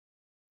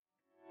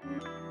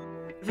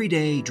Every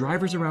day,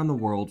 drivers around the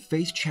world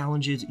face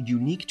challenges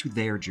unique to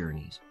their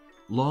journeys.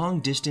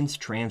 Long-distance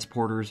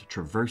transporters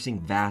traversing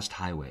vast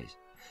highways,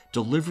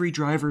 delivery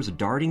drivers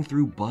darting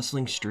through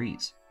bustling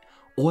streets,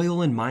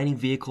 oil and mining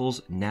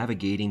vehicles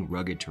navigating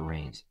rugged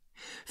terrains,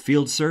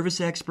 field service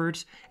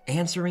experts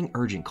answering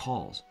urgent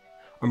calls,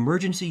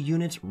 emergency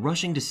units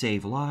rushing to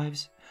save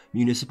lives,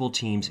 municipal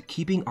teams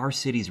keeping our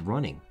cities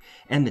running,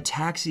 and the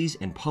taxis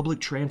and public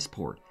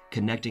transport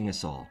connecting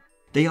us all.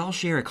 They all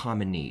share a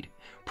common need: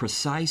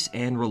 precise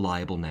and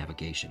reliable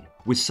navigation.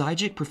 With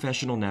Sygic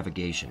Professional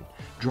Navigation,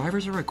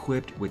 drivers are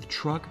equipped with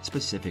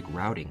truck-specific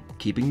routing,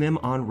 keeping them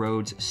on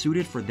roads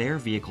suited for their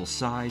vehicle's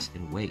size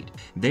and weight.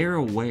 They are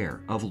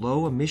aware of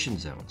low-emission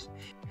zones.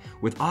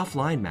 With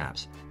offline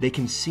maps, they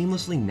can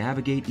seamlessly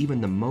navigate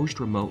even the most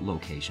remote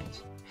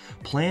locations,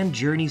 plan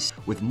journeys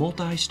with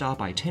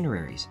multi-stop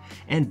itineraries,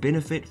 and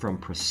benefit from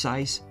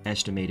precise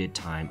estimated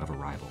time of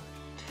arrival.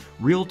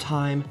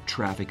 Real-time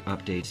traffic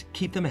updates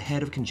keep them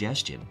ahead of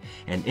congestion,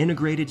 and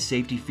integrated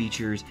safety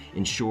features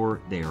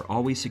ensure they are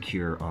always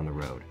secure on the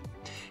road.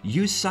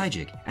 Use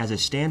Sygic as a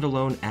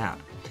standalone app,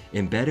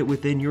 embed it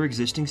within your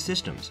existing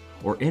systems,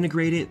 or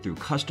integrate it through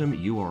custom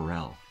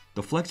URL.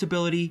 The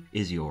flexibility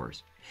is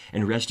yours.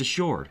 And rest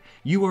assured,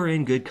 you are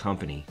in good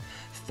company.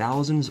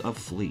 Thousands of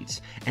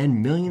fleets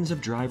and millions of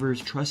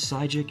drivers trust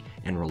Sygic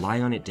and rely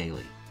on it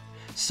daily.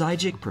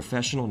 Sygic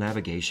Professional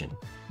Navigation,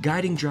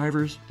 guiding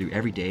drivers through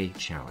everyday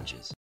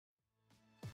challenges.